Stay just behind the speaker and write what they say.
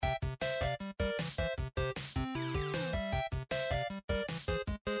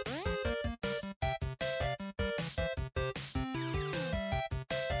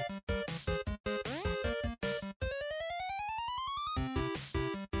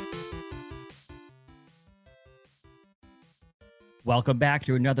Welcome back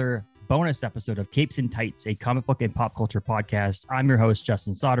to another bonus episode of Capes and Tights, a comic book and pop culture podcast. I'm your host,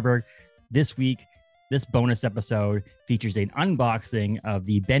 Justin Soderberg. This week, this bonus episode features an unboxing of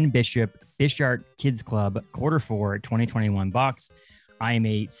the Ben Bishop Bishart Kids Club Q4 2021 box. I am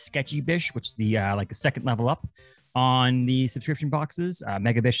a Sketchy Bish, which is the second level up on the subscription boxes.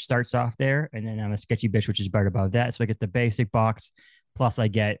 Mega Bish starts off there, and then I'm a Sketchy Bish, which is right above that. So I get the basic box, plus I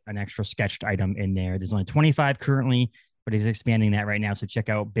get an extra sketched item in there. There's only 25 currently, but he's expanding that right now. So check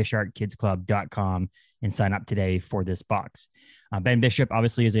out bishartkidsclub.com and sign up today for this box. Ben Bishop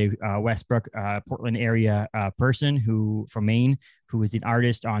obviously is a Westbrook, Portland area person from Maine, who is an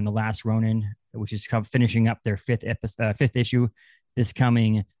artist on The Last Ronin, which is finishing up their fifth issue this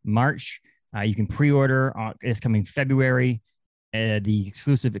coming March. You can pre-order this coming February. The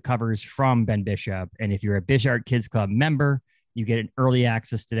exclusive covers from Ben Bishop. And if you're a Bishart Kids Club member, you get an early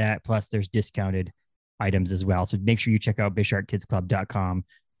access to that. Plus there's discounted items as well. So make sure you check out bishartkidsclub.com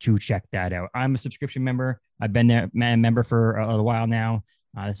to check that out. I'm a subscription member. I've been a member for a little while now.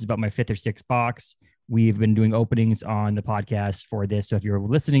 This is about my fifth or sixth box. We've been doing openings on the podcast for this. So if you're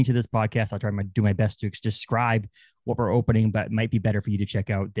listening to this podcast, I'll try to do my best to describe what we're opening, but it might be better for you to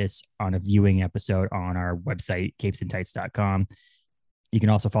check out this on a viewing episode on our website, capesandtights.com. You can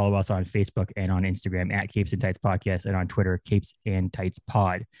also follow us on Facebook and on Instagram at Capes and Tights Podcast, and on Twitter, Capes and Tights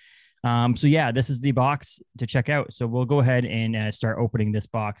Pod. So yeah, this is the box to check out. So we'll go ahead and start opening this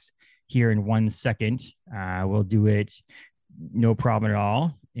box here in 1 second. We'll do it no problem at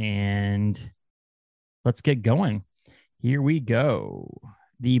all. And let's get going. Here we go.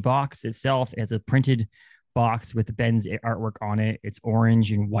 The box itself is a printed box with Ben's artwork on it. It's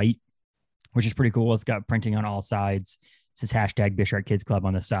orange and white, which is pretty cool. It's got printing on all sides. It says hashtag Bishart Kids Club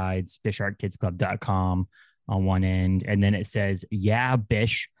on the sides, bishartkidsclub.com on one end. And then it says, yeah,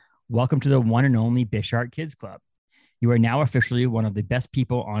 Bish. Welcome to the one and only Bishart Kids Club. You are now officially one of the best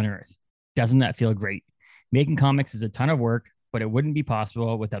people on earth. Doesn't that feel great? Making comics is a ton of work, but it wouldn't be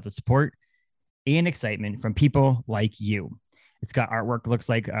possible without the support and excitement from people like you. It's got artwork, looks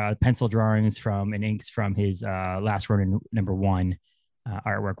like pencil drawings and inks from his Last Ronin #1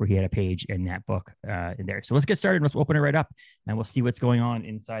 artwork, where he had a page in that book in there. So let's get started. Let's open it right up and we'll see what's going on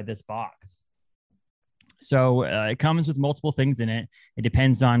inside this box. So it comes with multiple things in it. It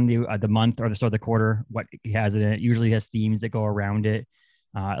depends on the month or the quarter, what it has in it. Usually has themes that go around it.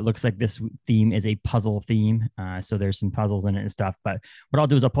 It looks like this theme is a puzzle theme. So there's some puzzles in it and stuff. But what I'll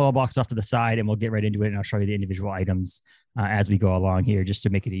do is I'll pull a box off to the side and we'll get right into it. And I'll show you the individual items as we go along here, just to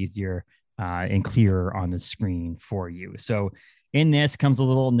make it easier and clearer on the screen for you. So in this comes a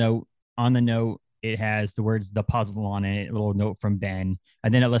little note. On the note, it has the words "the puzzle" on it, a little note from Ben,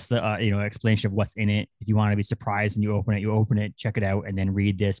 and then it lists the explanation of what's in it. If you want to be surprised and you open it, check it out, and then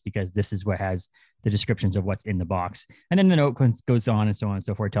read this, because this is what has the descriptions of what's in the box. And then the note goes on and so on and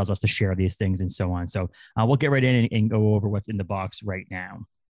so forth. It tells us to share these things and so on. So we'll get right in and go over what's in the box right now.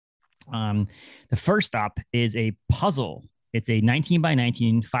 The first up is a puzzle. It's a 19 by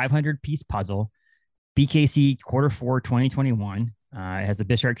 19, 500 piece puzzle, BKC Q4 2021. It has the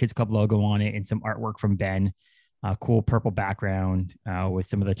Bishart Kids Club logo on it and some artwork from Ben. Cool purple background with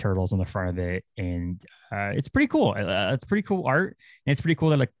some of the turtles on the front of it. And it's pretty cool. It's pretty cool art. And it's pretty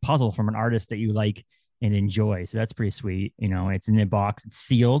cool, that puzzle from an artist that you like and enjoy. So that's pretty sweet. It's in a box. It's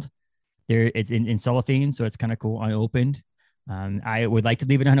sealed. It's in cellophane, so it's kind of cool, unopened. I would like to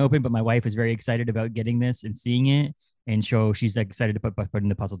leave it unopened, but my wife is very excited about getting this and seeing it. And she's excited to put in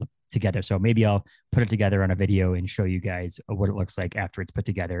the puzzle together. So maybe I'll put it together on a video and show you guys what it looks like after it's put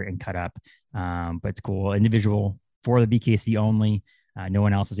together and cut up. But it's cool. Individual for the BKC only. No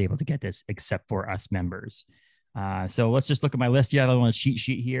one else is able to get this except for us members. So let's just look at my list. Yeah, I have a cheat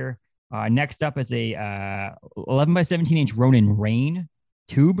sheet here. Next up is a 11 by 17 inch Ronin Rain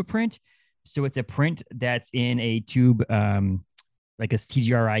tube print. So it's a print that's in a tube, like a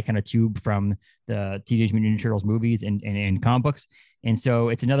TGRI kind of tube from the Teenage Mutant Ninja Turtles movies and comic books. And so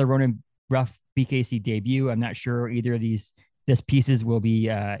it's another Ronin Rough BKC debut. I'm not sure either of these pieces will be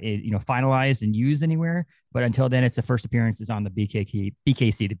finalized and used anywhere, but until then, it's the first appearance is on the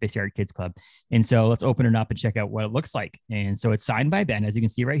BKC, the Bishart Kids Club. And so let's open it up and check out what it looks like. And so it's signed by Ben, as you can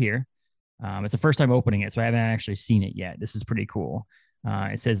see right here. It's the first time opening it, so I haven't actually seen it yet. This is pretty cool.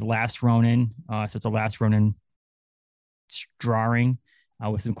 It says Last Ronin. So it's a Last Ronin drawing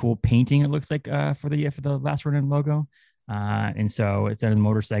with some cool painting, it looks like, for the Last Ronin logo. And so it's on a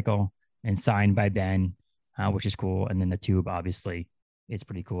motorcycle and signed by Ben, which is cool. And then the tube obviously is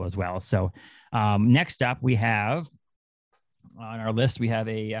pretty cool as well. So next up we have on our list, we have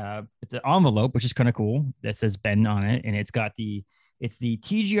it's an envelope, which is kind of cool, that says Ben on it. And it's the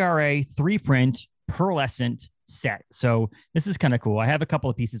TGRA 3-print pearlescent set. So this is kind of cool. I have a couple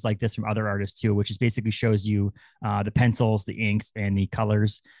of pieces like this from other artists too, which is basically shows you the pencils, the inks, and the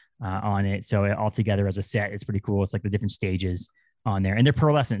colors on it. So it, all together as a set, it's pretty cool. It's like the different stages on there, and they're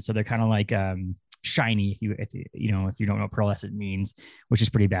pearlescent, so they're kind of like shiny. If you know if you don't know what pearlescent means, which is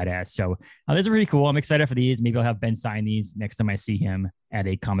pretty badass. So these are pretty cool. I'm excited for these. Maybe I'll have Ben sign these next time I see him at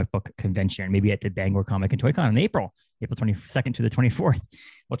a comic book convention, maybe at the Bangor Comic and Toy Con in April 22nd to the 24th.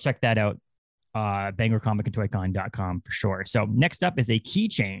 We'll check that out. BangorComicAndToyCon.com for sure. So next up is a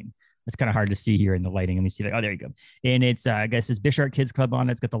keychain. It's kind of hard to see here in the lighting. Let me see. Oh, there you go. And it's I guess it's Bishart Kids Club on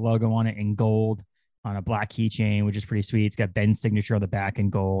it. It's got the logo on it in gold on a black keychain, which is pretty sweet. It's got Ben's signature on the back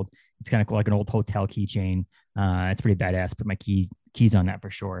in gold. It's kind of cool, like an old hotel keychain. It's pretty badass. Put my keys on that for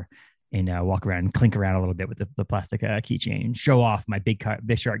sure, and walk around and clink around a little bit with the plastic keychain. Show off my big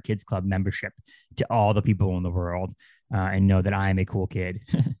Bishart Kids Club membership to all the people in the world, and know that I am a cool kid.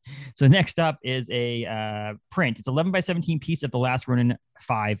 So next up is a print. It's 11 by 17 piece of the Last Ronin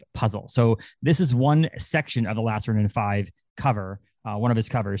 5 puzzle. So this is one section of the Last Ronin 5 cover. One of his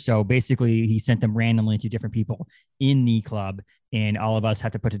covers. So basically he sent them randomly to different people in the club, and all of us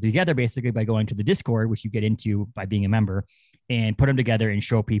have to put it together basically by going to the Discord, which you get into by being a member, and put them together and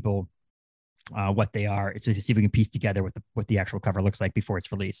show people what they are. So to see if we can piece together what the actual cover looks like before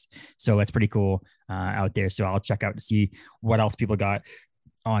it's released. So that's pretty cool out there. So I'll check out to see what else people got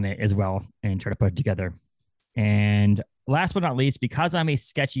on it as well and try to put it together. And last but not least, because I'm a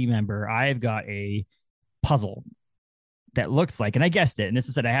sketchy member, I've got a puzzle that looks like, and I guessed it, and this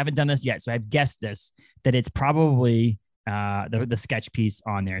is it, I haven't done this yet, so I've guessed this, that it's probably the sketch piece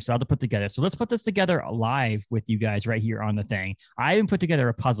on there. So I'll have to put together. So let's put this together live with you guys right here on the thing. I haven't put together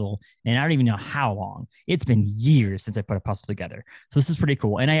a puzzle, and I don't even know how long. It's been years since I put a puzzle together. So this is pretty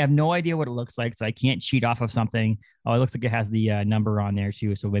cool, and I have no idea what it looks like, so I can't cheat off of something. Oh, it looks like it has the number on there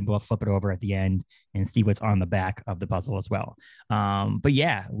too, so maybe we'll flip it over at the end and see what's on the back of the puzzle as well. But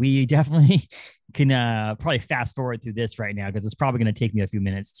yeah, we definitely can probably fast forward through this right now, because it's probably going to take me a few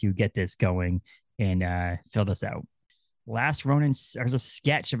minutes to get this going and fill this out. Last Ronin, there's a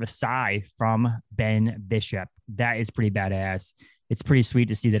sketch of a Psy from Ben Bishop. That is pretty badass. It's pretty sweet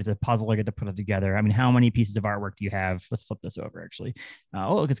to see that it's a puzzle. I get to put it together. I mean, how many pieces of artwork do you have? Let's flip this over, actually.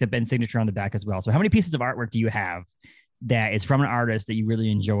 Oh, look, it's got Ben's signature on the back as well. So how many pieces of artwork do you have that is from an artist that you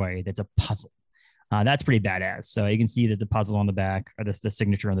really enjoy that's a puzzle? That's pretty badass. So you can see that the puzzle on the back, or the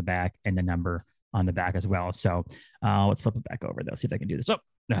signature on the back, and the number on the back as well. So let's flip it back over, though, see if I can do this.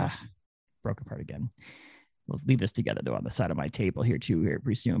 Oh, broke apart again. We'll leave this together, though, on the side of my table here too, here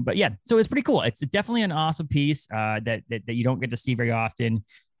pretty soon. But yeah, so it's pretty cool. It's definitely an awesome piece that you don't get to see very often,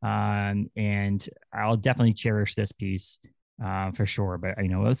 and I'll definitely cherish this piece for sure. But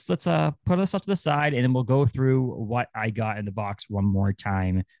let's put this up to the side, and then we'll go through what I got in the box one more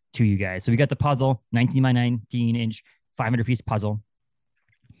time to you guys. So we got the puzzle, 19 by 19 inch, 500 piece puzzle.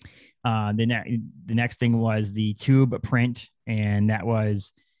 The next thing was the tube print, and that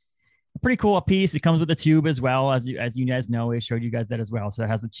was a pretty cool piece. It comes with a tube as well, as you guys know. I showed you guys that as well. So it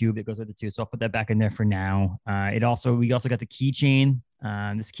has the tube that goes with the tube. So I'll put that back in there for now. We also got the keychain.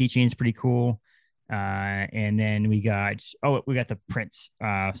 This keychain is pretty cool. And then we got the prints.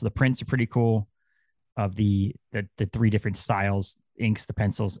 So the prints are pretty cool of the three different styles: inks, the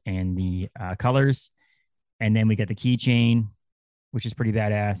pencils, and the colors. And then we got the keychain, which is pretty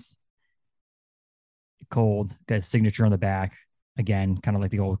badass. Cold, got a signature on the back. Again, kind of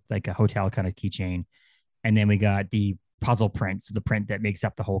like the old, like a hotel kind of keychain. And then we got the puzzle print, so the print that makes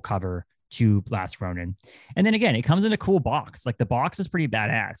up the whole cover to Last Ronin. And then again, it comes in a cool box. Like the box is pretty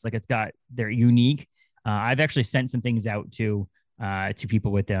badass. Like they're unique. I've actually sent some things out to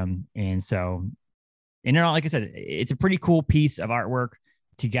people with them. And so, like I said, it's a pretty cool piece of artwork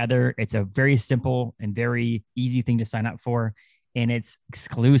together. It's a very simple and very easy thing to sign up for. And it's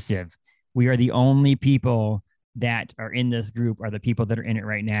exclusive. We are the only people that are in this group, are the people that are in it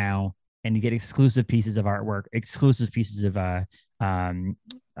right now, and you get exclusive pieces of artwork, exclusive pieces of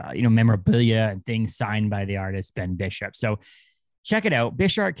memorabilia and things signed by the artist Ben Bishop. So check it out,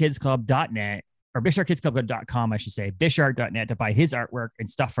 BishartKidsClub.net, or BishartKidsClub.com, I should say, Bishart.net, to buy his artwork and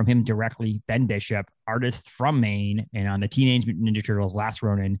stuff from him directly. Ben Bishop, artist from Maine, and on the Teenage Mutant Ninja Turtles Last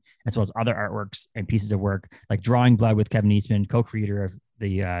Ronin, as well as other artworks and pieces of work like Drawing Blood with Kevin Eastman, co-creator of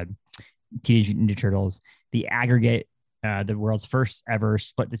the Teenage Mutant Ninja Turtles, The Aggregate, the world's first ever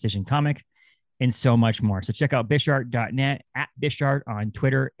split decision comic, and so much more. So check out Bishart.net, at Bishart on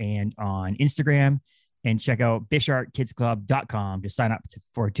Twitter and on Instagram, and check out BishartKidsClub.com to sign up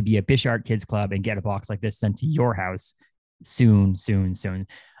to be a Bishart Kids Club and get a box like this sent to your house soon.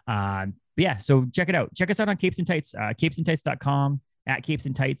 But yeah, so check it out. Check us out on Capes and Tights, capesandtights.com. at Capes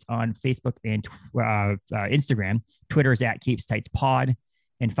and Tights on Facebook and Instagram. Twitter is at Capes Tights Pod.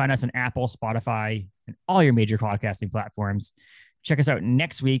 And find us on Apple, Spotify, and all your major podcasting platforms. Check us out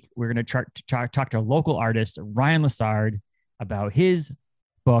next week. We're going to talk to local artist Ryan Lessard about his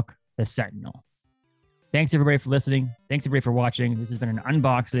book, The Sentinel. Thanks, everybody, for listening. Thanks, everybody, for watching. This has been an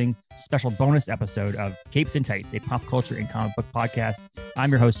unboxing special bonus episode of Capes and Tights, a pop culture and comic book podcast.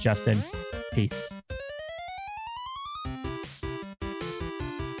 I'm your host, Justin. Peace.